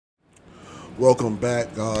Welcome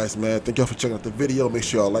back, guys, man. Thank y'all for checking out the video. Make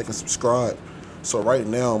sure y'all like and subscribe. So right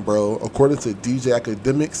now, bro, according to DJ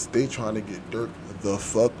Academics, they trying to get Durk the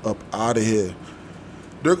fuck up out of here.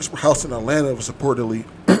 Durk's house in Atlanta was reportedly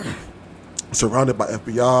surrounded by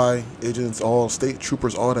FBI agents, all state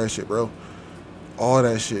troopers, all that shit, bro. All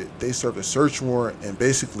that shit. They served a search warrant, and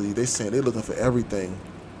basically they saying they looking for everything.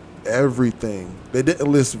 Everything. They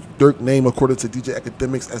didn't list Durk's name according to DJ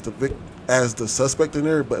Academics as the suspect in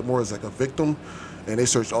there, but more as like a victim. And they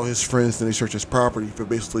searched all his friends and they searched his property for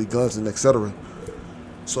basically guns and etc.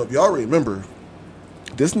 So if y'all remember,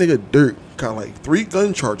 this nigga Durk got like 3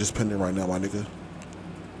 gun charges pending right now, my nigga.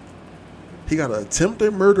 He got an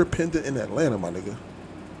attempted murder pending in Atlanta, my nigga.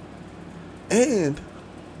 And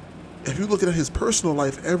if you look at his personal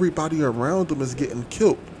life, everybody around him is getting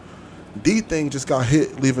killed. D-Thing just got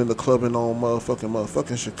hit leaving the club in on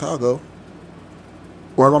motherfucking Chicago.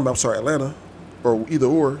 Or I'm sorry, Atlanta. Or either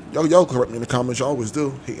or. Y'all correct me in the comments, y'all always do,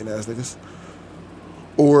 hating ass niggas.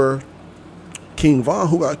 Or King Von,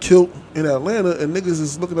 who got killed in Atlanta, and niggas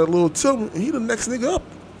is looking at Lil Tim, and he the next nigga up.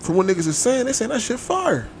 From what niggas is saying, they saying that shit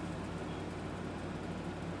fire.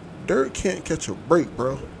 Durk can't catch a break,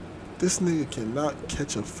 bro. This nigga cannot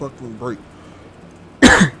catch a fucking break.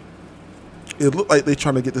 It looked like they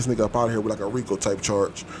trying to get this nigga up out of here with like a RICO type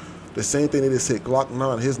charge. The same thing they just said Glock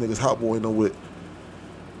 9, his niggas hot boy no wit.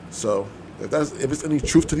 So if it's any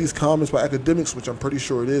truth to these comments by Academics, which I'm pretty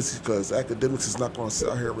sure it is, because Academics is not gonna sit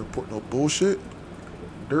out here and report no bullshit.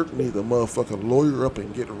 Durk need a motherfucking lawyer up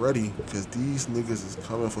and get ready, because these niggas is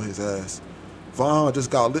coming for his ass. Von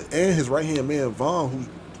just got lit, and his right hand man Von, who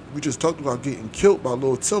we just talked about getting killed by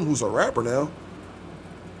Lil Tim, who's a rapper now,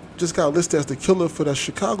 just got listed as the killer for that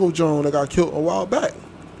Chicago Joan that got killed a while back.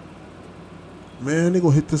 Man, they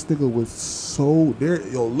gonna hit this nigga with so there.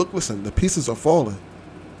 Yo, look, listen, the pieces are falling.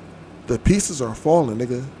 The pieces are falling,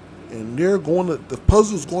 nigga, and the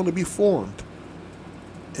puzzle's going to be formed,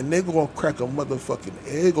 and they're gonna crack a motherfucking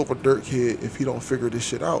egg over Durk head if he don't figure this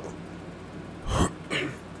shit out.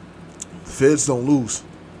 Feds don't lose,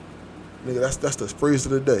 nigga. That's the phrase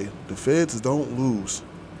of the day. The feds don't lose.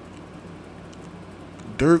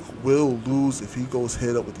 Durk will lose if he goes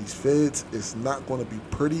head up with these feds. It's not going to be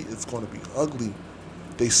pretty. It's going to be ugly.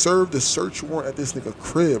 They served a search warrant at this nigga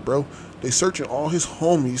crib, bro. They searching all his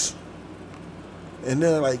homies. And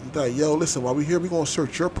then like yo, listen, while we here, we going to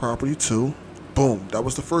search your property too. Boom. That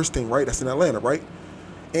was the first thing, right? That's in Atlanta, right?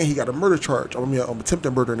 And he got a murder charge. I mean,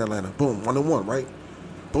 attempted murder in Atlanta. Boom. 1 and 1, right?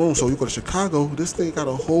 Boom. So you go to Chicago. This thing got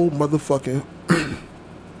a whole motherfucking...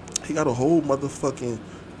 he got a whole motherfucking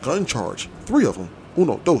gun charge. 3 of them.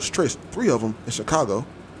 Uno, dos, tres, 3 of them in Chicago.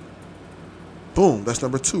 Boom, that's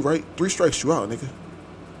number 2, right? 3 strikes you out, nigga.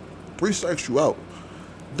 3 strikes you out.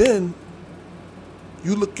 Then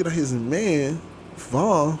you look at his man,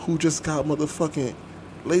 Von, who just got motherfucking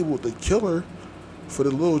labeled the killer for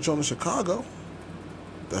the Lil John in Chicago.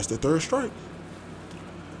 That's the 3rd strike.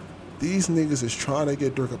 These niggas is trying to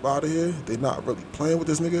get Durk up out of here. They not really playing with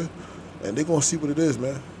this nigga, and they gonna see what it is,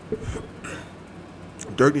 man.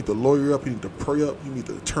 Durk need to lawyer up, he need to pray up, he need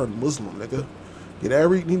to turn Muslim, nigga. He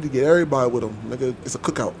need to get everybody with him, nigga. It's a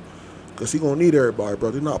cookout. Cause he gonna need everybody,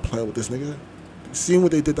 bro. They're not playing with this nigga. You seen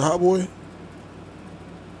what they did to Hot Boy?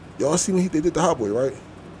 Y'all seen what they did to Hot Boy, right?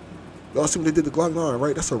 Y'all seen what they did to Glock 9,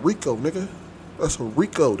 right? That's a RICO, nigga. That's a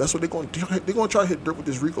RICO. That's what they're gonna try to hit Durk with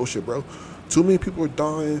this RICO shit, bro. Too many people are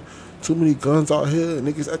dying, too many guns out here, and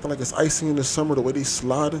niggas acting like it's icy in the summer the way they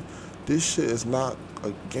sliding. This shit is not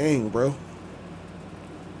a game, bro.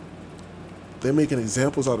 They making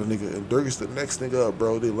examples out of nigga, and Durk is the next nigga up,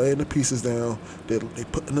 bro. They laying the pieces down. They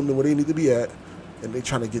putting them where they need to be at, and they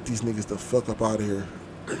trying to get these niggas the fuck up out of here.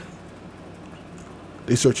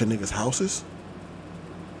 They searching niggas' houses.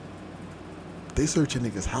 They searching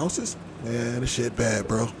niggas' houses. Man, this shit bad,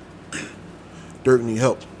 bro. Durk need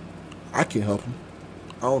help. I can't help him.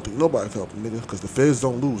 I don't think nobody can help him, nigga, because the feds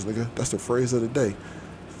don't lose, nigga. That's the phrase of the day.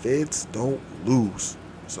 Feds don't lose.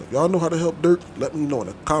 So if y'all know how to help Durk, let me know in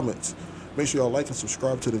the comments. Make sure y'all like and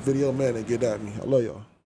subscribe to the video, man, and get at me. I love y'all.